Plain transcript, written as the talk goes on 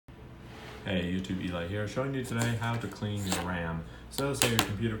Hey YouTube, Eli here, showing you today how to clean your RAM. So say your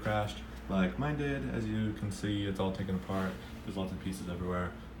computer crashed like mine did. As you can see, it's all taken apart. There's lots of pieces everywhere,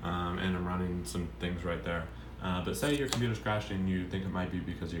 and I'm running some things right there. But say your computer's crashed and you think it might be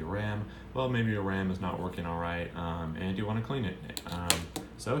because of your RAM. Well, maybe your RAM is not working all right, and you want to clean it.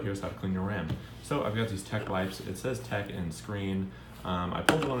 So here's how to clean your RAM. So I've got these tech wipes. It says tech and screen. I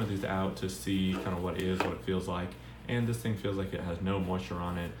pulled one of these out to see kind of what it feels like. And this thing feels like it has no moisture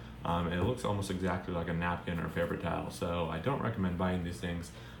on it. It looks almost exactly like a napkin or a paper towel, so I don't recommend buying these things.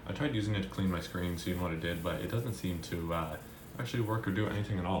 I tried using it to clean my screen, seeing what it did, but it doesn't seem to actually work or do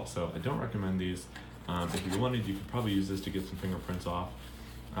anything at all, so I don't recommend these. If you wanted, you could probably use this to get some fingerprints off.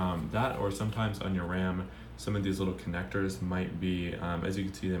 That, or sometimes on your RAM, some of these little connectors might be, as you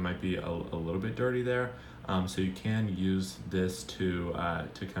can see, they might be a little bit dirty there. So you can use this to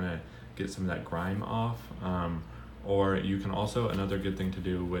kind of get some of that grime off. Or you can also, another good thing to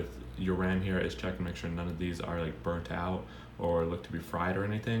do with your RAM here is check and make sure none of these are like burnt out or look to be fried or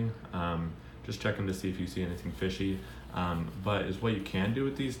anything. Just checking to see if you see anything fishy. But is what you can do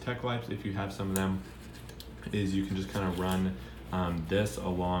with these tech wipes, if you have some of them, is you can just kind of run this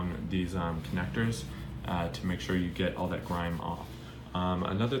along these connectors to make sure you get all that grime off.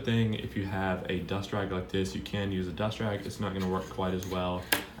 Another thing, if you have a dust rag like this, you can use a dust rag. It's not going to work quite as well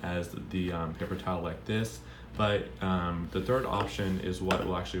as the paper towel like this. But the third option is what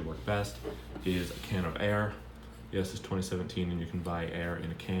will actually work best, is a can of air. Yes, it's 2017 and you can buy air in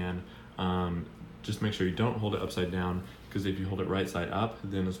a can. Just make sure you don't hold it upside down, because if you hold it right side up,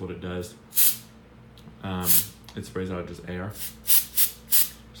 then is what it does. It sprays out just air.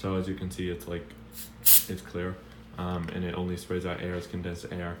 So as you can see, it's clear, and it only sprays out air, it's condensed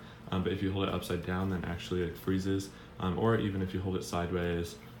air. But if you hold it upside down, then actually it freezes, or even if you hold it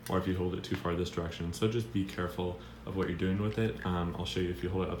sideways, or if you hold it too far this direction. So just be careful of what you're doing with it. I'll show you, if you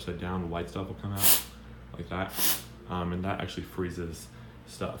hold it upside down, white stuff will come out like that, and that actually freezes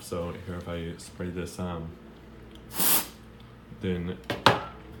stuff. So here, if I spray this, then,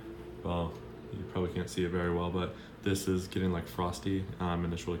 well, you probably can't see it very well, but this is getting like frosty,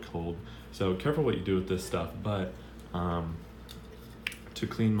 and it's really cold. So careful what you do with this stuff. But to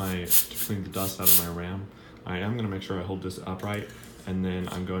clean the dust out of my RAM, I am going to make sure I hold this upright, and then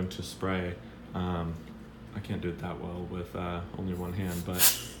I'm going to spray. I can't do it that well with only one hand,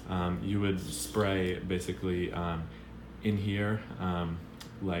 but you would spray basically in here,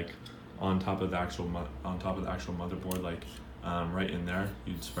 like on top of the actual motherboard, like right in there.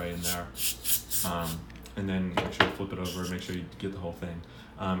 You'd spray in there, and then make sure you flip it over, make sure you get the whole thing.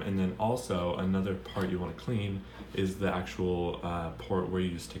 And then also another part you want to clean is the actual port where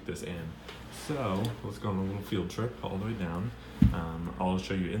you stick this in. So let's go on a little field trip all the way down. I'll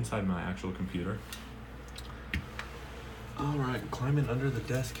show you inside my actual computer. All right, climbing under the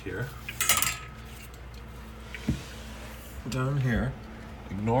desk here. Down here,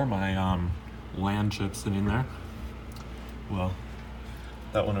 ignore my LAN chip sitting there. Well,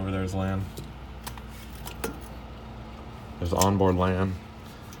 that one over there is LAN. There's onboard LAN,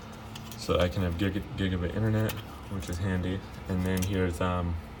 so I can have gigabit internet, which is handy. And then here's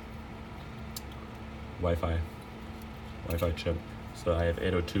Wi-Fi chip. So I have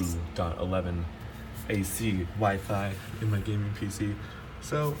 802.11 AC Wi-Fi in my gaming PC.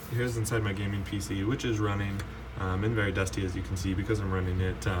 So here's inside my gaming PC, which is running and very dusty, as you can see, because I'm running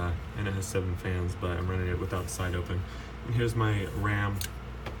it, and it has 7 fans, but I'm running it without the side open. And here's my RAM.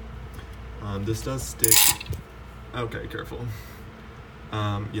 This does stick. Okay, careful.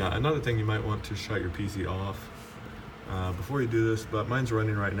 Yeah, another thing, you might want to shut your PC off before you do this, but mine's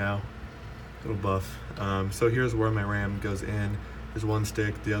running right now. Little buff. So here's where my RAM goes in. There's one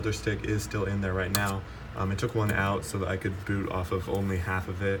stick. The other stick is still in there right now. I took one out so that I could boot off of only half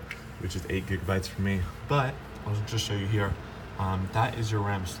of it, which is 8 gigabytes for me. But I'll just show you here. That is your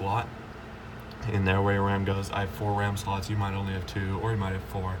RAM slot. In there where your RAM goes, I have 4 RAM slots. You might only have 2, or you might have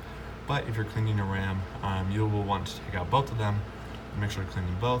 4. But if you're cleaning your RAM, you will want to take out both of them. Make sure to clean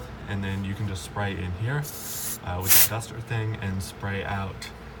them both, and then you can just spray in here with the duster thing and spray out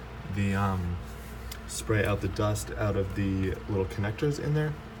the dust out of the little connectors in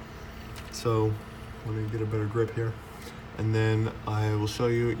there. So let me get a better grip here, and then I will show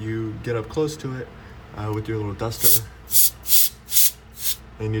you. You get up close to it with your little duster,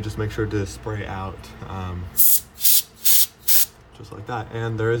 and you just make sure to spray out just like that.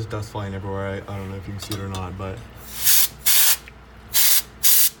 And there is dust flying everywhere. I don't know if you can see it or not, but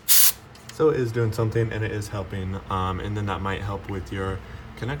so it is doing something, and it is helping, and then that might help with your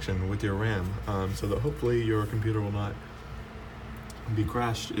connection with your RAM, so that hopefully your computer will not be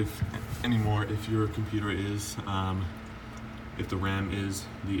crashed anymore if your computer is if the RAM is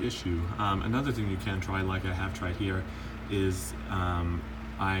the issue. Another thing you can try, like I have tried here, is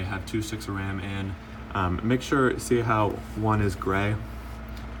I have 2 sticks of RAM, and make sure, see how one is gray?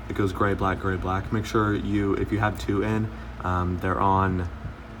 It goes gray, black, make sure if you have 2 in, they're on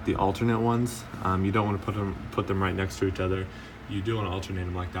the alternate ones. You don't want to put them right next to each other. You do want to alternate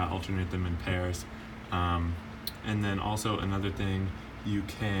them like that, alternate them in pairs. And then also another thing, you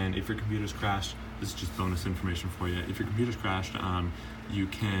can, if your computer's crashed, this is just bonus information for you. If your computer's crashed, you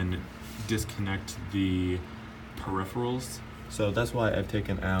can disconnect the peripherals. So that's why I've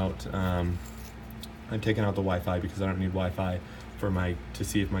taken out the Wi-Fi, because I don't need Wi-Fi to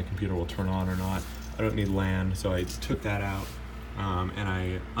see if my computer will turn on or not. I don't need LAN, so I took that out, and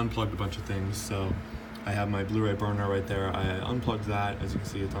I unplugged a bunch of things. So I have my Blu-ray burner right there. I unplugged that. As you can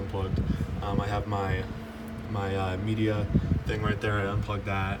see, it's unplugged. I have my media thing right there. I unplugged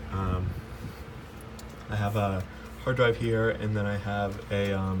that. I have a hard drive here, and then I have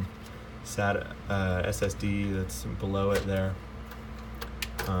a SSD that's below it there.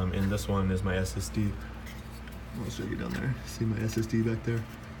 And this one is my SSD. I'll show you down there. See my SSD back there?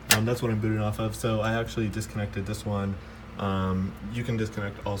 That's what I'm booting off of. So I actually disconnected this one. You can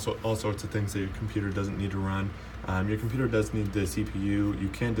disconnect all sorts of things that your computer doesn't need to run. Your computer does need the CPU. You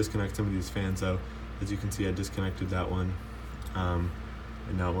can disconnect some of these fans though. As you can see, I disconnected that one. And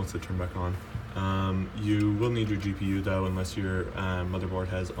now it wants to turn back on. You will need your GPU though, unless your motherboard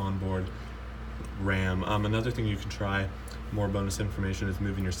has onboard RAM. Another thing you can try, more bonus information, is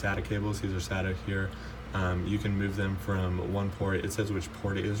moving your SATA cables. These are SATA here. You can move them from one port. It says which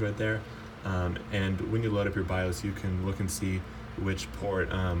port it is right there. And when you load up your BIOS, you can look and see which port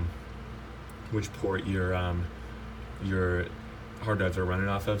your hard drives are running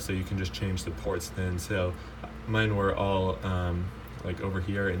off of, so you can just change the ports then. So mine were all like over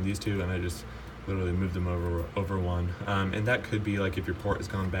here in these two, and I just literally moved them over one. And that could be like if your port has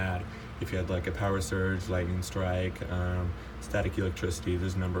gone bad, if you had like a power surge, lightning strike, static electricity.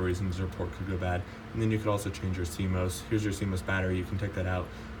 There's a number of reasons your port could go bad. And then you could also change your CMOS. Here's your CMOS battery. You can take that out,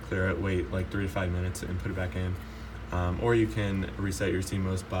 clear it, wait like 3 to 5 minutes, and put it back in. Or you can reset your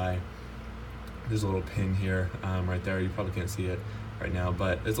CMOS by, there's a little pin here right there. You probably can't see it right now,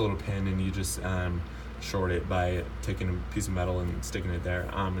 but it's a little pin, and you just short it by taking a piece of metal and sticking it there,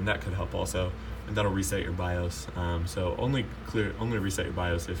 and that could help also, and that'll reset your BIOS. So only reset your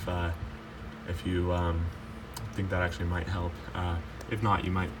BIOS if you think that actually might help. If not,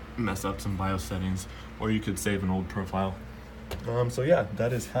 you might mess up some BIOS settings, or you could save an old profile. So yeah,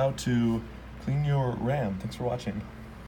 that is how to clean your RAM. Thanks for watching.